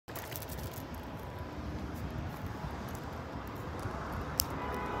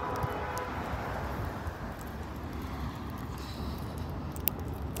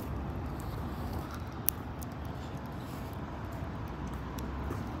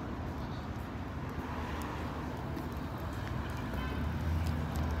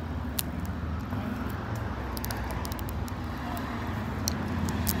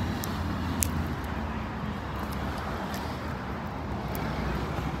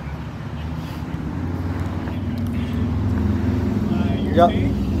You're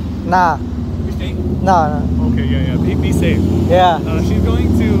staying? Nah. You're staying? No. Okay, yeah. Be safe. Yeah. She's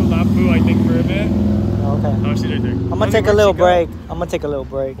going to Lapu, I think, for a bit. Okay. Oh, she's right there. I'm gonna take a little break.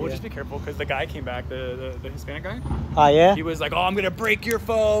 Well, just be careful because the guy came back, the Hispanic guy. Ah, yeah? He was like, oh, I'm gonna break your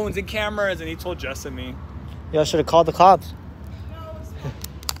phones and cameras, and he told Jess and me. Y'all should have called the cops.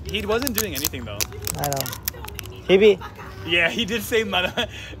 He wasn't doing anything though. I know. Yeah, he did say mother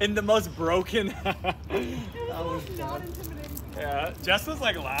in the most broken. Yeah, Jess was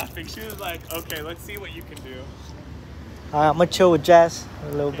like laughing. She was like, okay, let's see what you can do. Alright, I'm gonna chill with Jess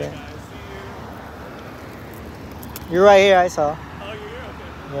a little bit. Guys, see you. You're right here, I saw. Oh, you're here?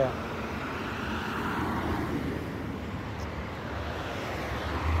 Okay. Yeah.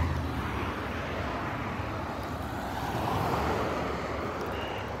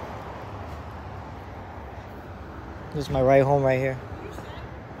 This is my ride home right here.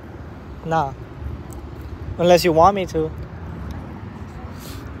 Nah. Unless you want me to.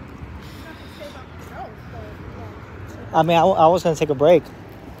 I mean, I was gonna take a break.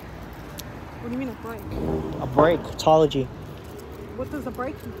 What do you mean a break? A break, Tautology. What does a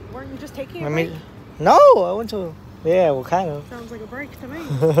break mean? Weren't you just taking a I break? mean, no, I went to. Yeah, well, kind of. Sounds like a break to me.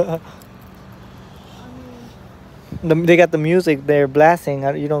 They got the music they're blasting.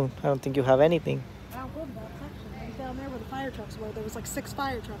 I don't think you have anything. I don't go to that section. I was down there where the fire trucks were. There was like 6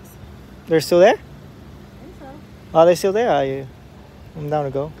 fire trucks. They're still there? I think so. Oh, they're still there? Are you? I'm down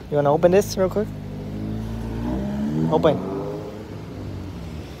to go. You want to open this real quick? Open.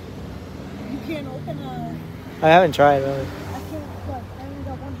 You can't open a... I haven't tried really. I can't, but I only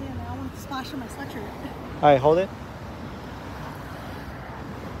got one hand and I want to splash in my sweatshirt. Alright, hold it.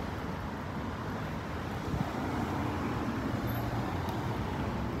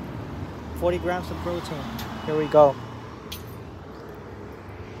 $40 grams of protein. Here we go.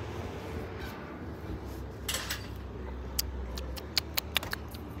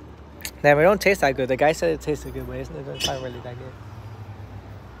 Damn, it don't taste that good. The guy said it tasted good, but it's not really that good.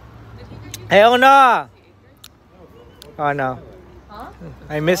 Hell no! Oh no. Huh?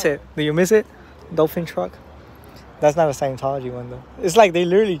 I miss it. Do you miss it? Dolphin truck? That's not a Scientology one though. It's like they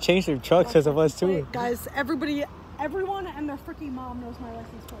literally changed their truck because of us too. Wait, guys, everyone and their freaking mom knows my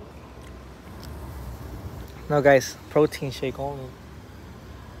license plate. No guys, protein shake only.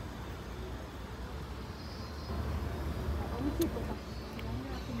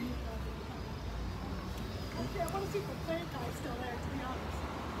 I want to see if the plant guy's still there, to be honest.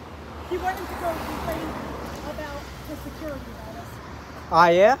 He went in to go complain about the security guys. Ah,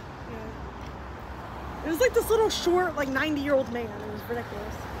 yeah? Yeah. It was like this little short, like 90-year-old man. It was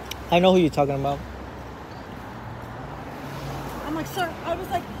ridiculous. I know who you're talking about. I'm like, sir, I was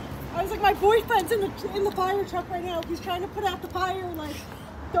like, my boyfriend's in the fire truck right now. He's trying to put out the fire, like,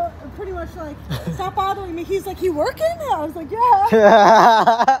 pretty much like, stop bothering me. He's like, you working? I was like,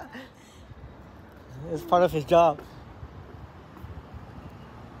 yeah. It's part of his job.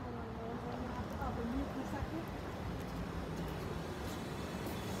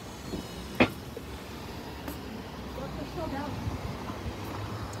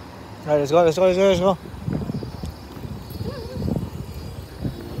 Alright, let's go.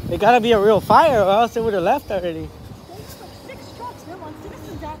 It gotta be a real fire or else it would have left already. There's like 6 trucks. They're on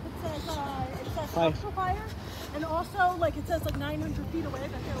Citizen's app. It says structural fire. And also, like, it says like 900 feet away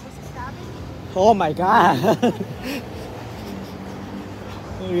that there was a stabbing. Oh my god.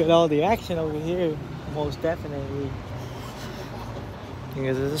 Look at all the action over here. Most definitely.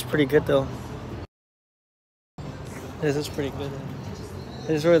 Because this is pretty good though. This is pretty good.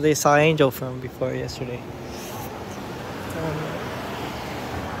 This is where they saw Angel from before yesterday.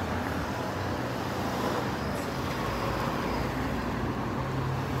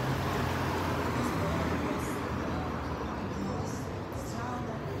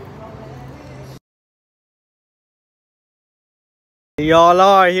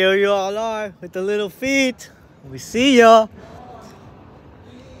 Here y'all are with the little feet. We see y'all.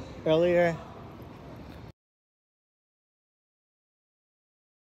 Earlier.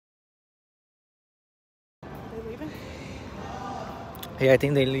 They leaving? Yeah, I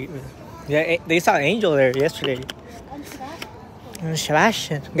think they leave. Yeah, they saw Angel there yesterday. And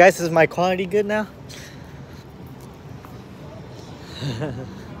Sebastian. Guys, is my quality good now?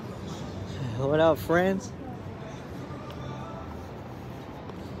 What up, friends?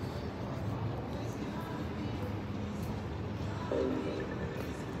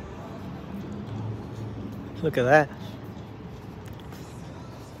 Look at that.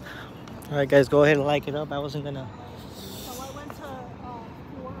 Alright guys, go ahead and like it up. I wasn't gonna... So I went to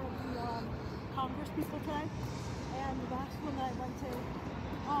four of the Congress people today, and the last one that I went to,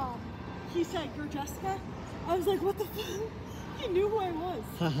 he said, "You're Jessica?" I was like, what the fuck? he knew who I was.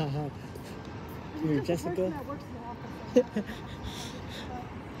 You're He's just a Jessica? person that works in the office.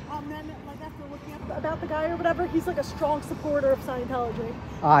 Then, like, after looking up about the guy or whatever, he's like a strong supporter of Scientology.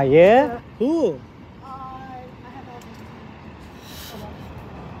 Ah, yeah? Yeah. Who? I have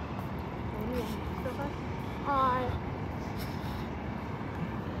all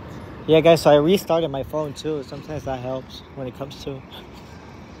Yeah, guys, so I restarted my phone too. Sometimes that helps when it comes to.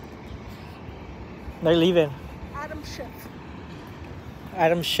 They're leaving. Adam Schiff.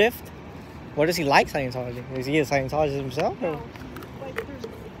 Adam Schiff? What does he like Scientology? Is he a Scientologist himself? Or? No, like there's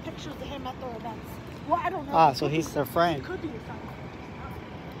pictures of him at their events. Well, I don't know. Ah, He so could he's be- their friend. He could be a friend.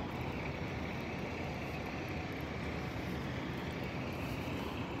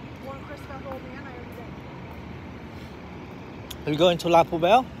 One Christopher told me, and I already did. Are you going to La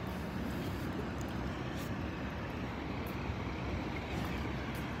Poubelle?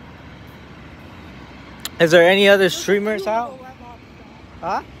 Is there any other streamers out? Funeral at La Poubelle.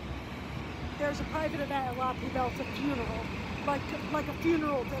 Huh? There's a private event at La Poubelle. It's a funeral, like a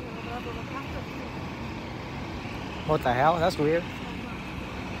funeral dinner or whatever. Like after a funeral. What the hell? That's weird.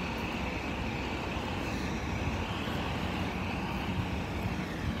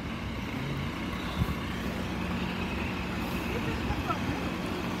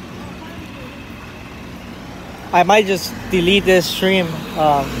 I might just delete this stream. I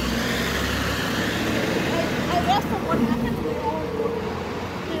asked them what happened, and they all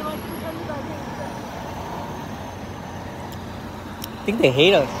they like pretended I didn't exist. I think they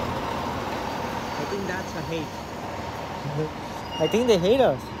hate us. I think that's a hate. I think they hate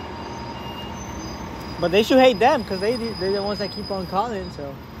us. But they should hate them because they're the ones that keep on calling,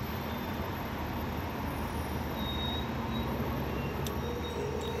 so.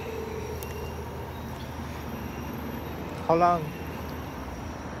 How long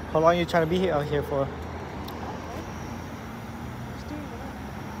are you trying to be out here for? Just doing it.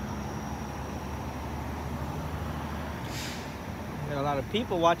 There are a lot of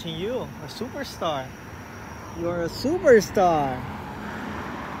people watching you. A superstar. You're a superstar.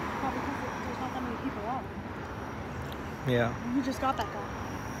 Probably because there's not that many people out. Yeah. You just got that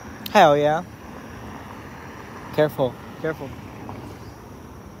guy. Hell yeah. Careful. Careful.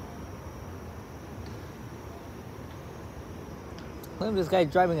 Look at this guy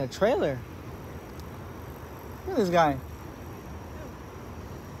driving a trailer. Look at this guy. You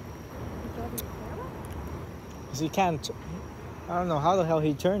driving a trailer? 'Cause he can't. I don't know how the hell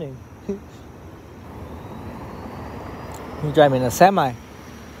he's turning. He's driving a semi.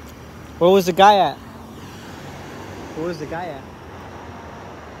 Where was the guy at? Where was the guy at?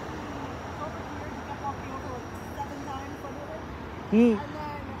 Over here, he kept walking over like 7 times, literally. Hmm. And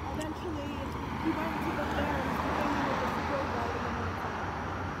then eventually he went to the there and he came with the road light and then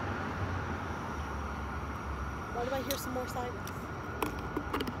why do I hear some more sirens?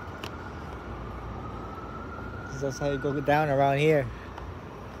 That's how you go down around here.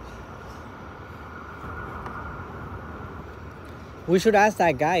 We should ask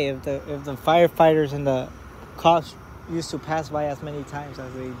that guy if the firefighters and the cops used to pass by as many times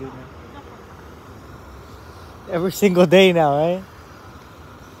as they do now. Every single day now, right?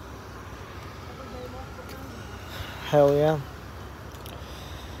 Hell yeah.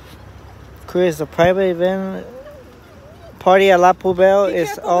 Chris, the private event party at La Poubelle Be is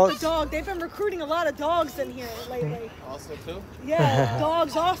careful all. with the dog. They've been recruiting a lot of dogs in here lately. Also too? Yeah,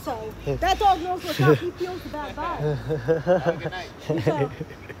 dogs also. That dog knows what's up. He feels the bad vibe. Have a good night. So,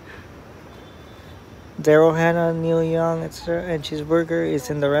 Daryl Hannah, Neil Young, etc. And Cheeseburger is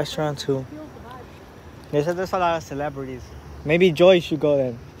in the restaurant too. feels the vibe. They said there's a lot of celebrities. Maybe Joy should go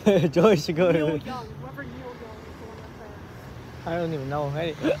then. Joy should go. Neil Then. Young. Whoever Neil Young is the one that's there. I don't even know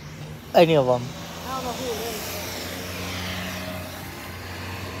any of them. I don't know who it is.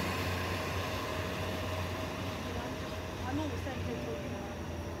 I'm only saying things so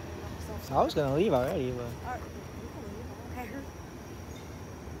you know. I was gonna leave already, but Alright, okay.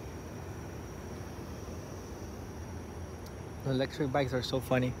 the electric bikes are so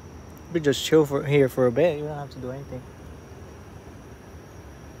funny. We just chill here for a bit. You don't have to do anything.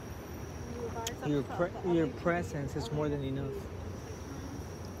 Your presence is more than enough.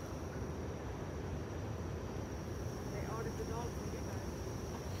 They ordered the dog from you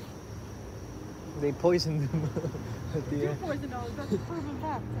guys. They poisoned them at the You end. poison dogs. That's a proven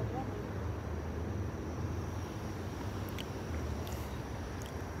fact.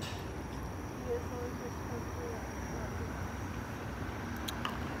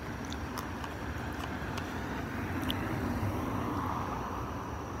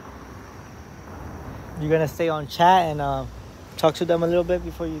 You're gonna stay on chat and talk to them a little bit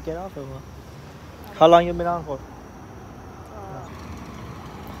before you get off, or what? How long you been on for?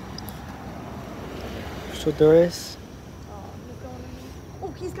 So there is.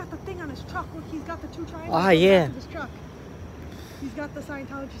 Oh, he's got the thing on his truck. Look, he's got the 2 triangles Ah, on the yeah. back of his truck. He's got the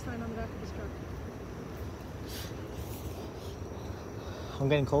Scientology sign on the back of his truck. I'm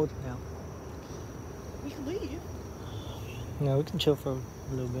getting cold now. We can leave. No, we can chill for a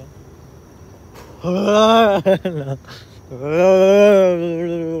little bit. No.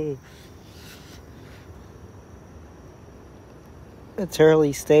 It's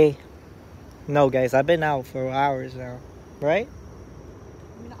early, stay. No, guys, I've been out for hours now, right?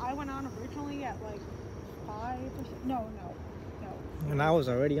 I mean, I went on originally at like 5 or so. No. And I was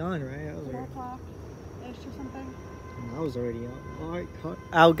already on, right? I was 4 already, o'clock-ish or something. on. All right,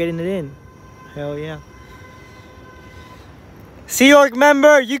 out getting it in. Hell yeah. Sea Org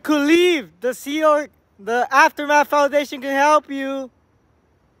member, you could leave. The Sea Org, the Aftermath Foundation can help you. You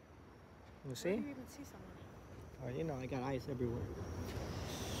Where see? do you even see someone? Oh, you know, I got ice everywhere.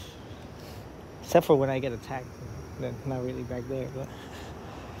 Except for when I get attacked. Then not really back there, but.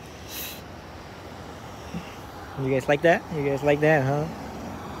 You guys like that? You guys like that, huh?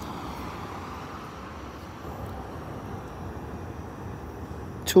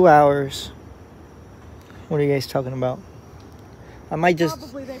 Two hours. What are you guys talking about? I might just.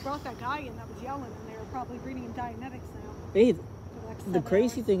 Probably they brought that guy in that was yelling, and they were probably reading him Dianetics now. Hey, For the next the 7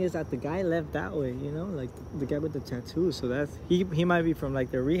 crazy hours. thing is that the guy left that way, you know, like the guy with the tattoo. So that's he might be from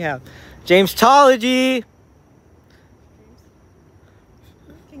like the rehab. James Tology.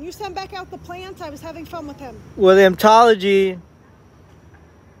 Can you send back out the plants? I was having fun with him. William Tology.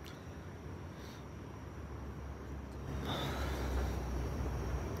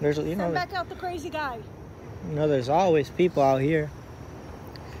 There's Send back out the crazy guy. there's always people out here.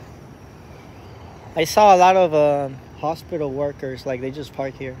 I saw a lot of hospital workers, like they just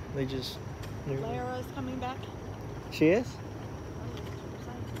park here. Lara is coming back. She is?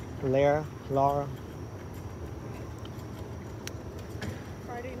 Laura.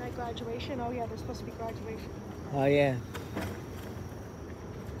 Friday night graduation. Oh yeah, there's supposed to be graduation. Oh yeah.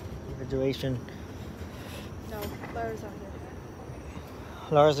 Graduation. No, Lara's out here.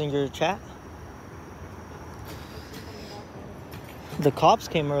 Laura's in your chat? The cops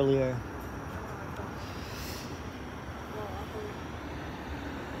came earlier.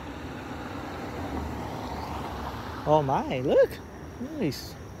 Oh my, look.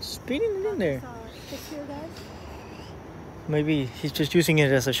 He's speeding it in there. Here, guys. Maybe he's just using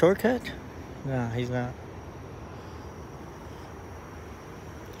it as a shortcut? No, he's not.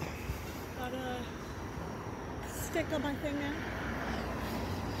 Got a stick on my thing now.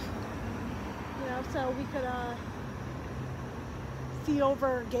 You know, so we could see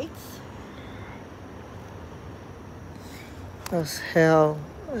over gates. As hell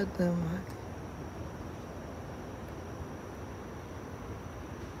at them.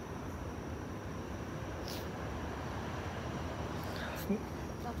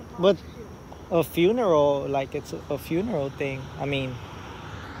 But a funeral, like it's a funeral thing. I mean,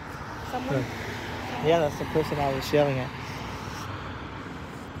 Someone. yeah, that's the person I was yelling at.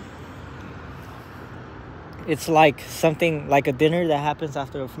 It's like something like a dinner that happens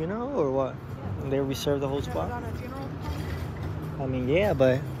after a funeral, or what? They reserve the whole Never spot. done a funeral before? I mean, yeah,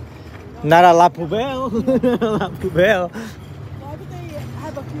 but not a la poubelle. La poubelle. Why would they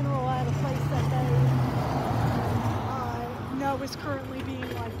have a funeral at a place that they know is currently being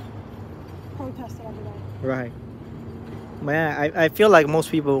like protested every day? Right. Man, I feel like most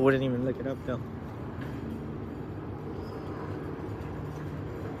people wouldn't even look it up though.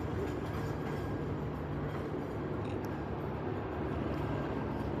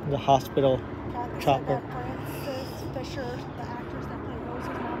 The hospital Kathy said chopper. that Francis Fisher, the actress that played Rose's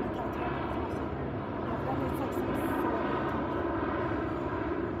mom in Titanic, is also here. Yeah, that makes like some celebrity.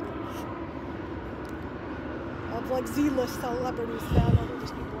 Of like Z-list celebrities now, those are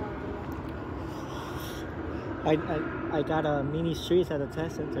just people out there. I got a mini streets at a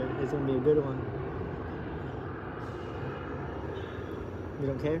test center. It's gonna be a good one. You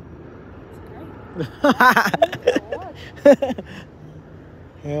don't care? It's great.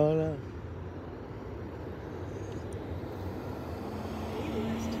 Hell no.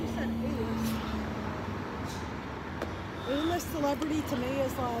 A-list. Who said A-list? A-list celebrity to me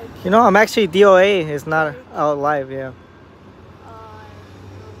is like. You know, I'm actually DOA. It's not out live, yeah.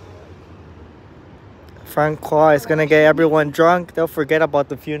 Francois is gonna get everyone drunk. They'll forget about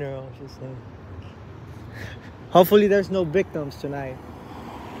the funeral. She's saying. Hopefully, there's no victims tonight.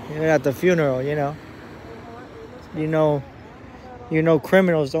 You're at the funeral, you know. You know,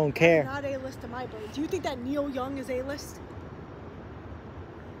 criminals don't care. Not A-list to my brain. Do you think that Neil Young is A-list?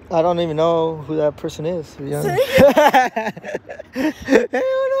 I don't even know who that person is. To be honest. Hell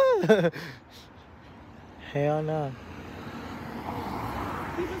no. Hell no.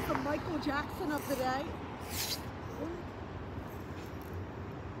 He was the Michael Jackson of the day.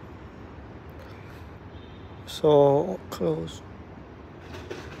 So close.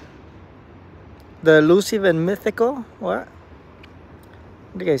 The elusive and mythical? What?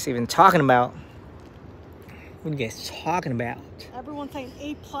 What are you guys even talking about? What are you guys talking about? Everyone's saying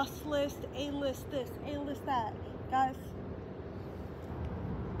A+ list, A list this, A list that. Guys,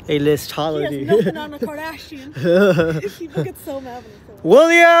 A-listology. he has nothing on a Kardashian. People get so mad when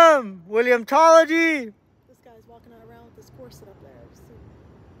they say that. Williamtology. This guy's walking around with this corset up there.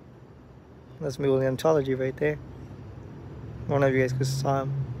 That's me, Williamtology, right there. One of you guys could saw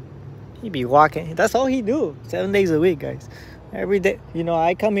him. He'd be walking. That's all he do. 7 days a week, guys. Every day. You know,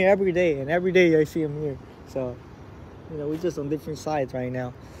 I come here every day, and every day I see him here. So, you know, we're just on different sides right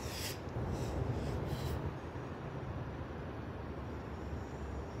now.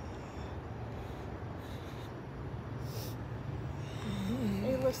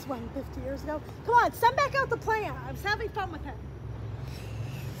 A-list went 50 years ago. Come on, send back out the plant. I was having fun with him.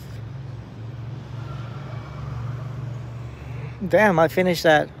 Damn, I finished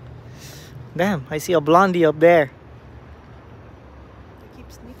that. Damn, I see a blondie up there. They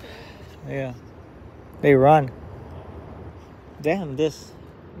keep sneaking. Yeah. They run. Damn, this.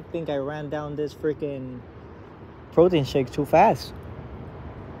 I think I ran down this freaking protein shake too fast.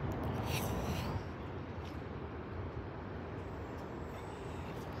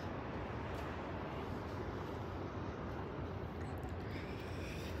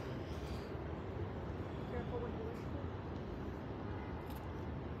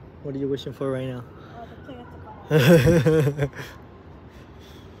 What are you wishing for right now? The plant to come on.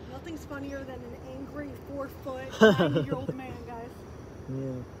 Nothing's funnier than an angry 4-foot, 90-year-old man, guys.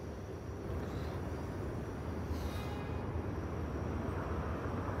 Yeah.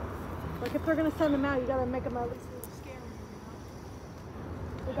 Like, if they're gonna send them out, you gotta make them at least a little scary.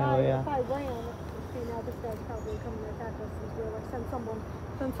 You know? The guy, Oh, yeah. if I ran, see now this guy's probably coming to attack us. Since we're like,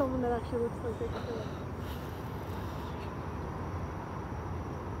 send someone that actually looks like they can do it.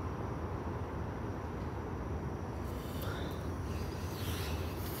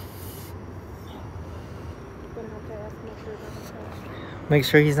 Gonna have to ask, make sure he's not gonna kill us. Make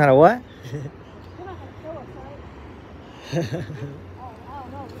sure he's not a what? You're not gonna kill us, right? Oh, I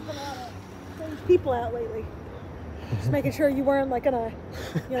don't know. We've been a lot of strange people out lately. Just making sure you weren't like gonna,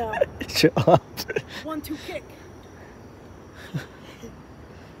 you know, Shut up. 1-2 kick. He's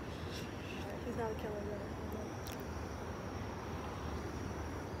not a killer,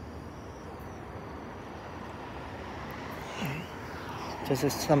 really. This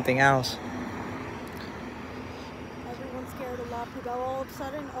is something else. Everyone's scared of La Poubelle all of a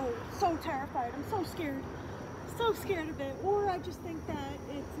sudden. Oh, so terrified. I'm so scared. So scared of it. Or I just think that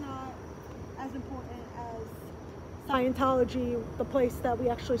it's not as important as Scientology, the place that we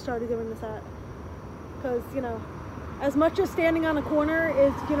actually started doing this at. Because, you know, as much as standing on a corner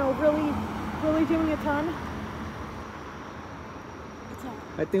is, you know, really doing a ton, it's not.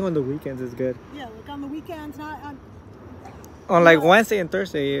 I think on the weekends is good. Yeah, like on the weekends, not on. On like Wednesday and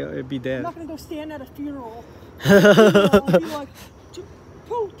Thursday, it'd be I'm dead. not gonna go stand at a funeral. And be like, to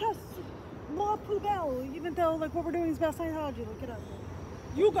protest La Poubelle, even though like what we're doing is about Scientology. Like, get out of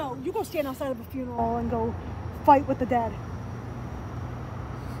here. You go stand outside of a funeral and go fight with the dead.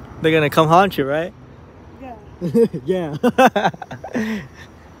 They're gonna come haunt you, right? Yeah. Yeah.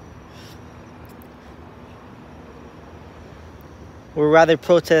 We'd rather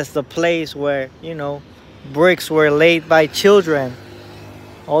protest the place where, you know, bricks were laid by children.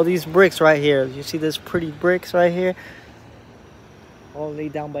 All these bricks right here. You see this pretty bricks right here? All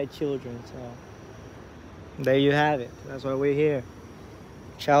laid down by children. So there you have it. That's why we're here.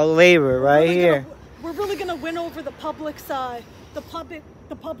 Child labor right here. We're really gonna win over the public side. The public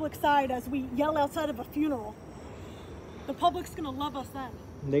side as we yell outside of a funeral. The public's gonna love us then.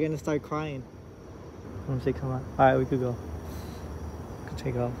 They're gonna start crying. Once they come out. Alright, we could go. We could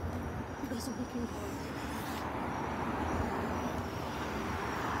take off. Because we can go.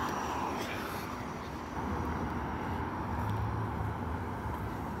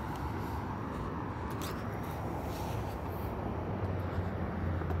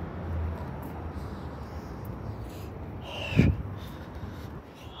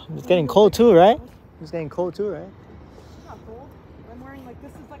 It's getting cold too, right? It's getting cold too, right? It's not cold. I'm wearing like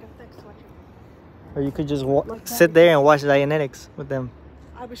this is like a thick sweatshirt. Or you could just sit there and watch Dianetics with them.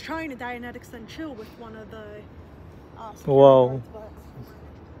 I was trying to Dianetics and chill with one of the Whoa. guards, but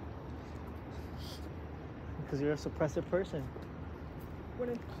Because you're a suppressive person.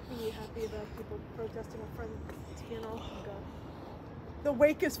 wouldn't be happy about people protesting a friend's funeral. Oh, God. The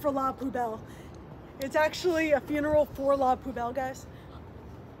wake is for La Poubelle. It's actually a funeral for La Poubelle, guys.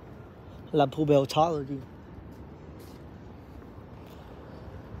 La Poubelleology.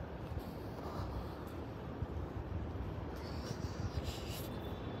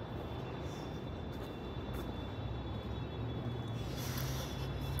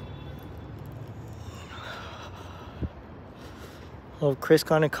 Oh, Chris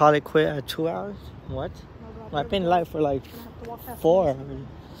gonna call it quit at 2 hours? What? I've been live for like 4 already.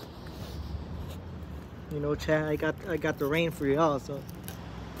 You know, Chad, I got the rain for y'all, so.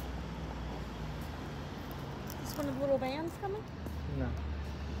 Is one of the little vans coming? No.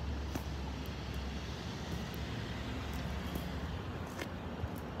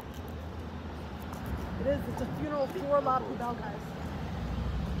 It is. It's a funeral for La Poubelle, guys.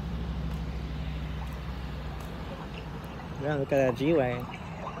 Yeah, look at that G-Wagon.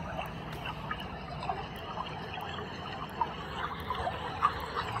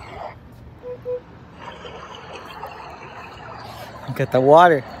 Look at the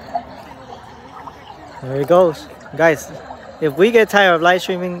water. There it goes. Guys, if we get tired of live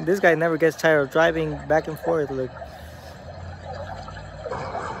streaming, this guy never gets tired of driving back and forth. Look.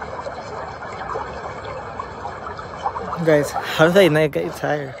 Guys, how do they not get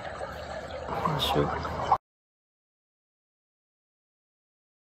tired? Oh, shoot.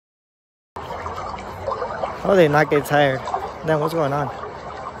 How do they not get tired? Then what's going on?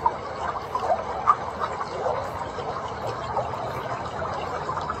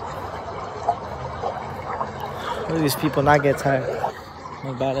 How do these people not get tired?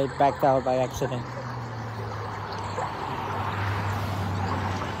 My bad, I backed out by accident.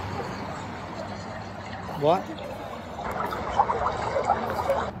 What?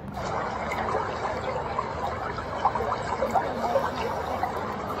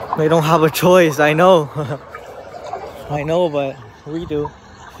 They don't have a choice, I know. I know, but we do.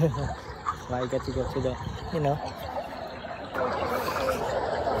 I get to go to the, you know.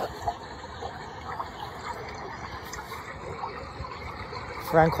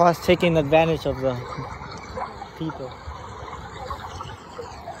 Francois taking advantage of the people.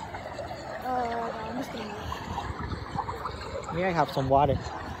 No, I'm just gonna move. May I have some water?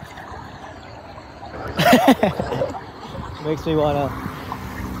 Makes me wanna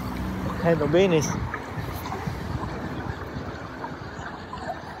handle business.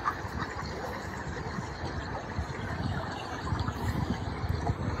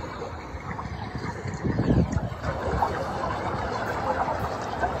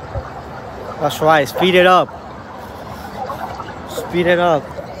 That's right, speed it up. Speed it up.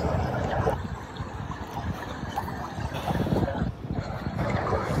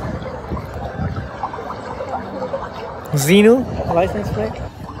 Xenu license plate?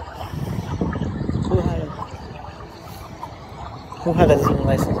 Who had a Xenu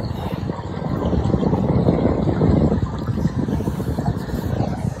license?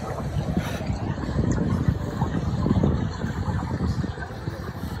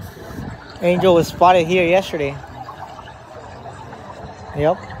 Angel was spotted here yesterday.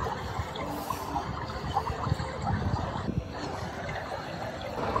 Yep.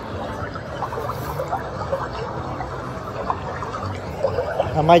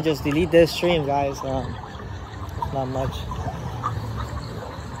 I might just delete this stream, guys. Not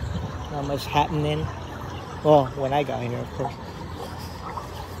much happening. Well, when I got here, of course.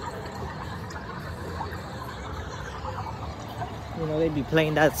 You know, they'd be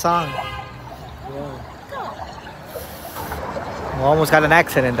playing that song. Yeah. We almost got an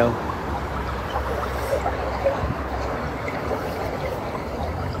accident though.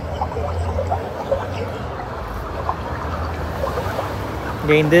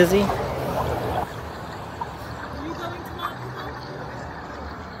 Getting dizzy? Are you going to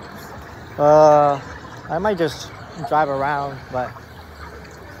Montreal? I might just drive around, but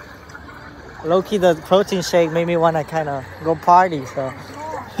low-key the protein shake made me want to kind of go party, so.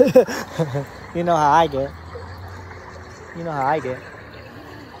 You know how I get. You know how I get.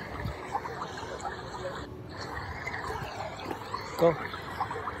 Go.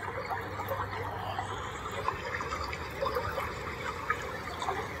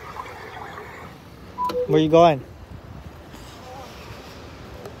 Where you going?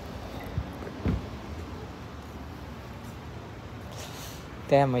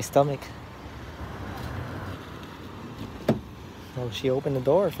 Damn, my stomach. Oh, she opened the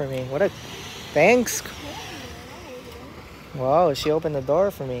door for me. What a... Thanks. Wow, she opened the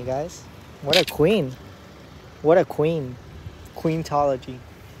door for me, guys. What a queen. What a queen. Queentology.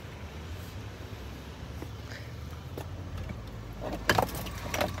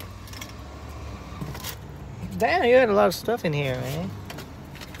 Damn, you had a lot of stuff in here, man.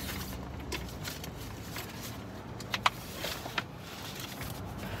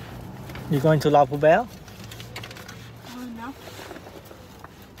 You going to La Poubelle? No.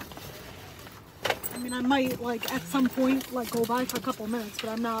 I mean, I might, like, at some point, like, go by for a couple minutes, but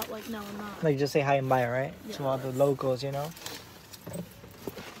I'm not, like, no, I'm not. Like, just say hi and bye, right? Yeah. To all the locals, you know?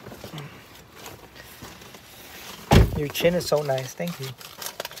 Your chin is so nice. Thank you.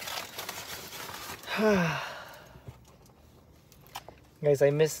 Guys, I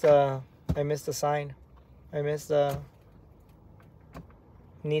missed the sign. I missed the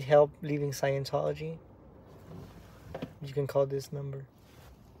need help leaving Scientology. You can call this number.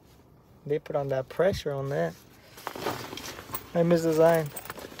 They put on that pressure on that. I missed the sign.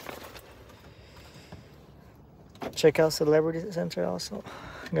 Check out Celebrity Center also.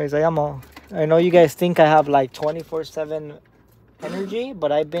 Guys, I know you guys think I have like 24/7 energy,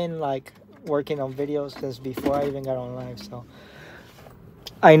 but I've been like working on videos since before I even got on live, so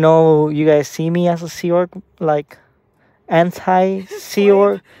I know you guys see me as a Sea Org, like anti-Sea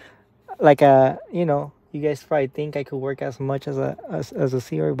Org, like you know, you guys probably think I could work as much as a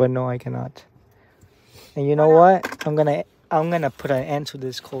Sea Org, but no, I cannot. And you know what? I'm gonna put an end to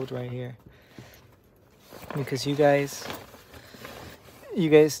this code right here because you guys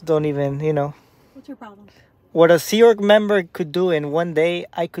don't even, you know. What's your problem? What a Sea Org member could do in one day,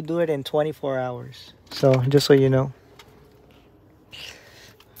 I could do it in 24 hours. So, just so you know.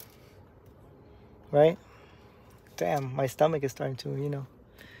 Right? Damn, my stomach is starting to, you know,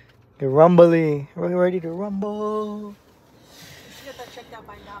 get rumbly. We're ready to rumble. You should get that checked out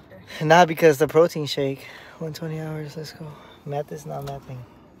by a doctor. Not because the protein shake. 120 hours, let's go. Math is not mathing.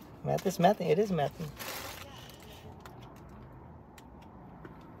 Math is mathing. It is mathing.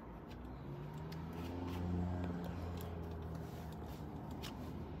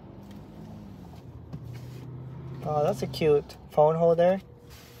 Oh, that's a cute phone holder.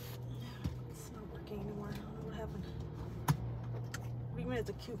 It's not working anymore. I don't know what happened. What do you mean it's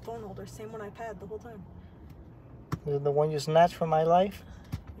a cute phone holder? Same one I've had the whole time. Is it the one you snatched from my life?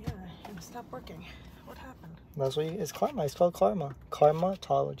 Yeah, it stopped working. What happened? That's what it's karma. It's called karma.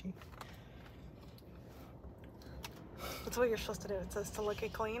 Karmatology. That's what you're supposed to do. It says to lick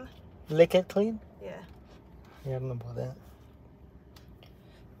it clean. Lick it clean? Yeah. Yeah, I don't know about that.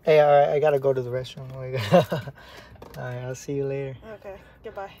 Hey, alright, I gotta go to the restroom. Alright, I'll see you later. Okay,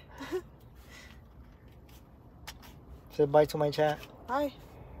 goodbye. Say bye to my chat. Bye.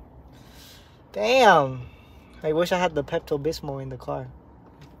 Damn! I wish I had the Pepto-Bismol in the car.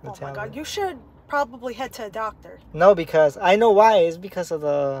 Oh my god, you should probably head to a doctor. No, because I know why. It's because of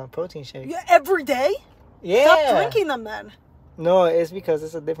the protein shake. Yeah, every day? Yeah. Stop drinking them then. No, it's because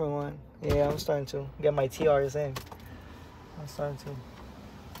it's a different one. Yeah, I'm starting to get my TRs in. I'm starting to.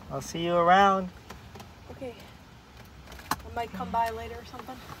 I'll see you around. Okay. I might come by later or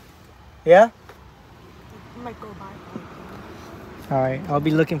something. Yeah? I might go by. Alright, I'll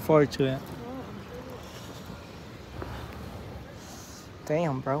be looking forward to it.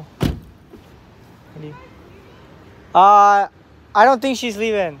 Damn, bro. I don't think she's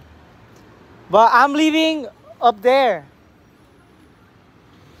leaving. But I'm leaving up there.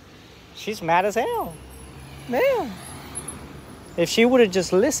 She's mad as hell. Damn. If she would have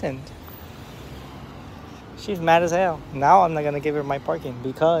just listened. She's mad as hell. Now I'm not gonna give her my parking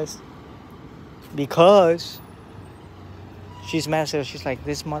because she's mad as hell. She's like,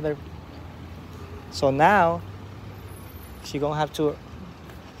 this mother. So now she gonna have to,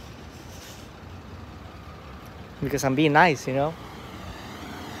 because I'm being nice, you know.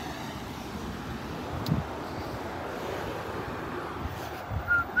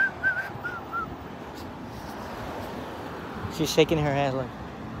 She's shaking her head like,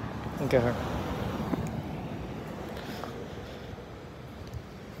 look at her.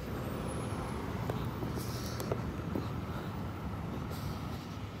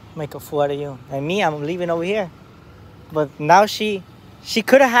 Make a fool out of you. And me, I'm leaving over here. But now she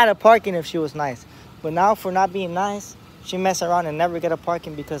could have had a parking if she was nice. But now for not being nice, she mess around and never get a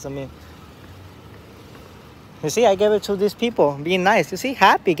parking because of me. You see, I gave it to these people, being nice. You see,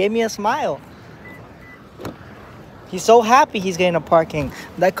 happy, gave me a smile. He's so happy he's getting a parking.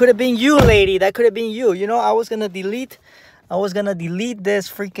 That could have been you, lady. That could have been you. You know, I was gonna delete this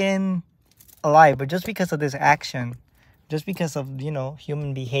freaking live, but just because of this action, just because of, you know,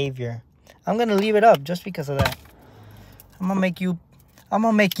 human behavior, I'm gonna leave it up just because of that. I'm gonna make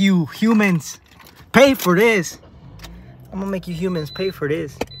you humans pay for this. I'm gonna make you humans pay for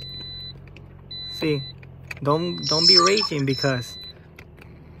this. See, don't be raging because,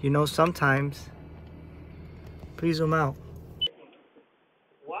 you know, sometimes. Please zoom out.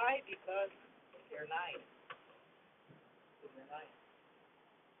 Why? Because they're nice. They're nice.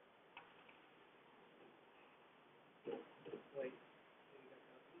 Wait.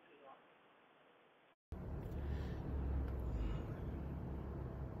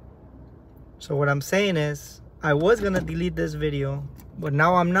 So what I'm saying is, I was gonna delete this video, but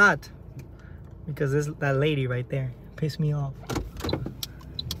now I'm not, because that lady right there pissed me off.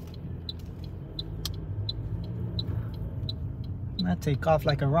 I take off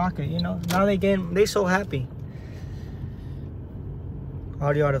like a rocket, you know. Now they so happy.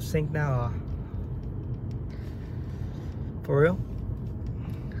 Audio out of sync now. For real?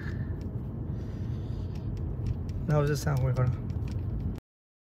 Now does this sound weird? Hold on.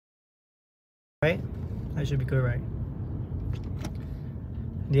 Right? I should be good, right?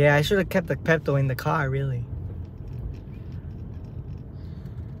 Yeah, I should have kept the Pepto in the car, really.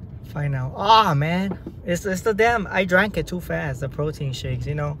 Fine now. Ah, man. It's the damn, I drank it too fast, the protein shakes,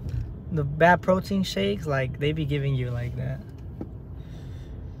 you know. The bad protein shakes, like, they be giving you like that.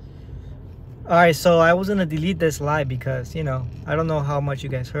 Alright, so I was gonna delete this live because, you know, I don't know how much you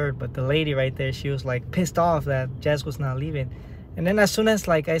guys heard, but the lady right there, she was like pissed off that Jess was not leaving. And then as soon as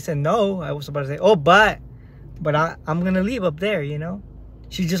like I said no, I was about to say, oh, but I'm gonna leave up there, you know.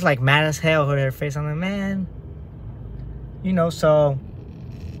 She's just like mad as hell with her face. I'm like, man, you know. So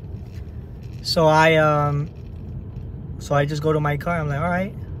I just go to my car. I'm like, all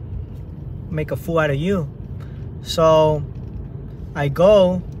right, make a fool out of you. So I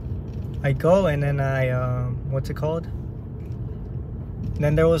go, and then what's it called? And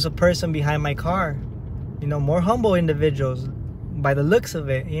then there was a person behind my car, you know, more humble individuals by the looks of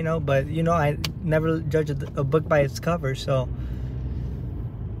it, you know. But you know, I never judge a book by its cover. So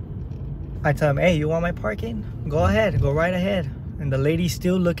I tell him, hey, you want my parking? Go ahead, go right ahead. And the lady's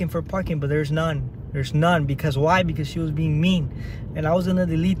still looking for parking, but there's none. There's none. Because why? Because she was being mean. And I was gonna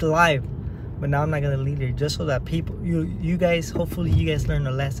delete the live, but now I'm not gonna delete it, just so that people, you guys, hopefully you guys learn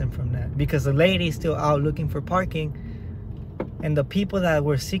a lesson from that. Because the lady's still out looking for parking, and the people that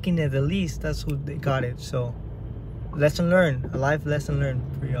were seeking it the least, that's who they got it. So lesson learned, a life lesson learned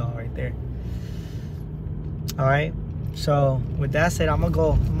for y'all right there. All right. So with that said, I'm gonna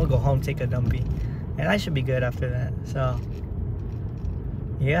go home, take a dumpy, and I should be good after that. So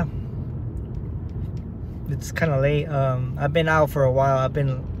yeah, it's kind of late. I've been out for a while. I've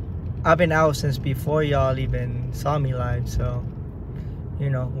been out since before y'all even saw me live. So you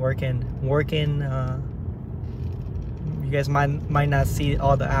know, working. You guys might not see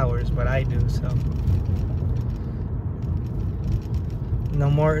all the hours, but I do. So no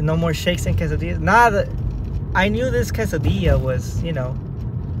more shakes and quesadillas. I knew this quesadilla was, you know,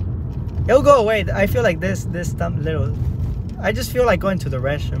 it'll go away. I feel like this little, I just feel like going to the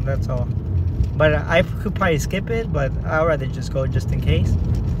restroom, that's all. But I could probably skip it, but I'd rather just go just in case.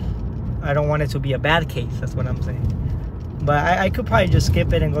 I don't want it to be a bad case, that's what I'm saying. But I could probably just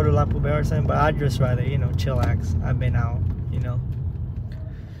skip it and go to La Poubelle or something, but I'd just rather, you know, chillax. I've been out, you know.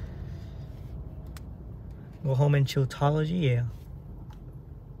 Go home and chilltology, yeah.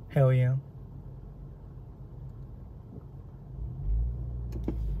 Hell yeah.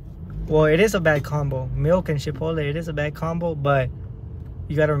 Well, it is a bad combo. Milk and Chipotle, it is a bad combo, but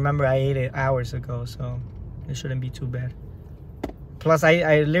you gotta remember I ate it hours ago, so it shouldn't be too bad. Plus,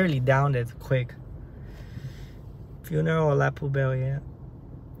 I literally downed it quick. Funeral or La Poubelle, yeah.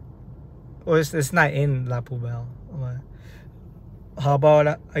 Well, it's not in La Poubelle. But how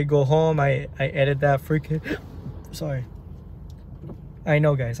about I go home, I edit that freaking... Sorry. I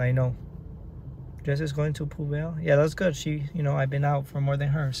know, guys, I know. Jess is going to Poubelle. Yeah, that's good. She, you know, I've been out for more than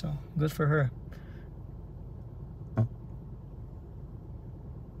her, so good for her.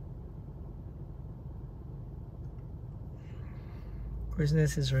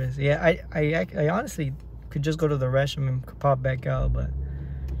 Christmas is rest. Yeah, I honestly could just go to the restroom and pop back out, but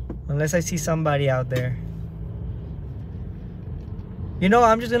unless I see somebody out there, you know,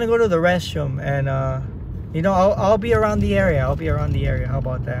 I'm just gonna go to the restroom and you know, I'll be around the area. I'll be around the area. How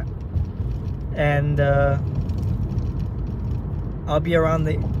about that? And I'll be around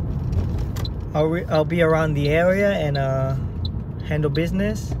the area and handle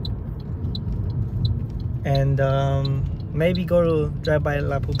business, and maybe go to drive by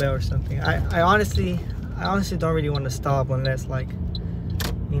La Poubelle or something. I honestly don't really want to stop unless, like,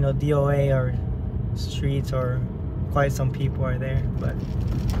 you know, DOA or streets or quite some people are there. But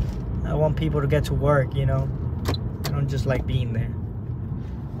I want people to get to work, you know. I don't just like being there.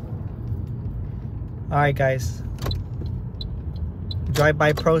 Alright, guys.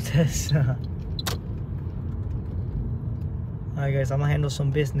 Drive-by protest. Alright, guys, I'm gonna handle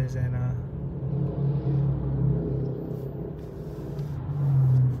some business and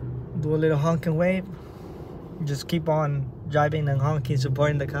do a little honk and wave. Just keep on driving and honking,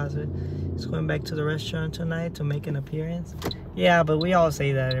 supporting the cause. He's going back to the restaurant tonight to make an appearance. Yeah, but we all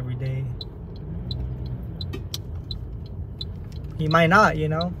say that every day. He might not, you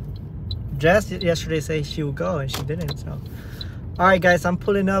know. Jess yesterday said she would go and she didn't. So, all right, guys, I'm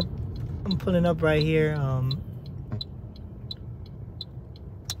pulling up right here.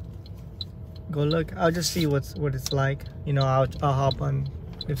 Go look. I'll just see what it's like. You know, I'll hop on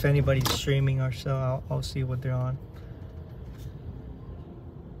if anybody's streaming or so. I'll see what they're on.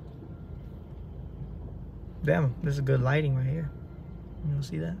 Damn, this is good lighting right here. You don't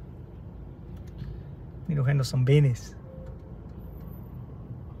see that? Need to handle some business.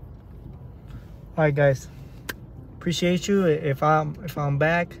 All right, guys. Appreciate you. If I'm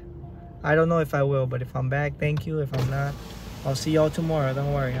back, I don't know if I will, but if I'm back, thank you. If I'm not, I'll see y'all tomorrow.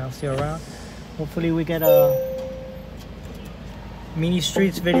 Don't worry, I'll see you around. Hopefully we get a mini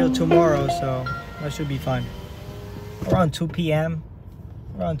streets video tomorrow, so that should be fun. Around 2 p.m.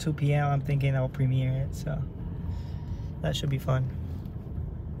 I'm thinking I'll premiere it, so that should be fun.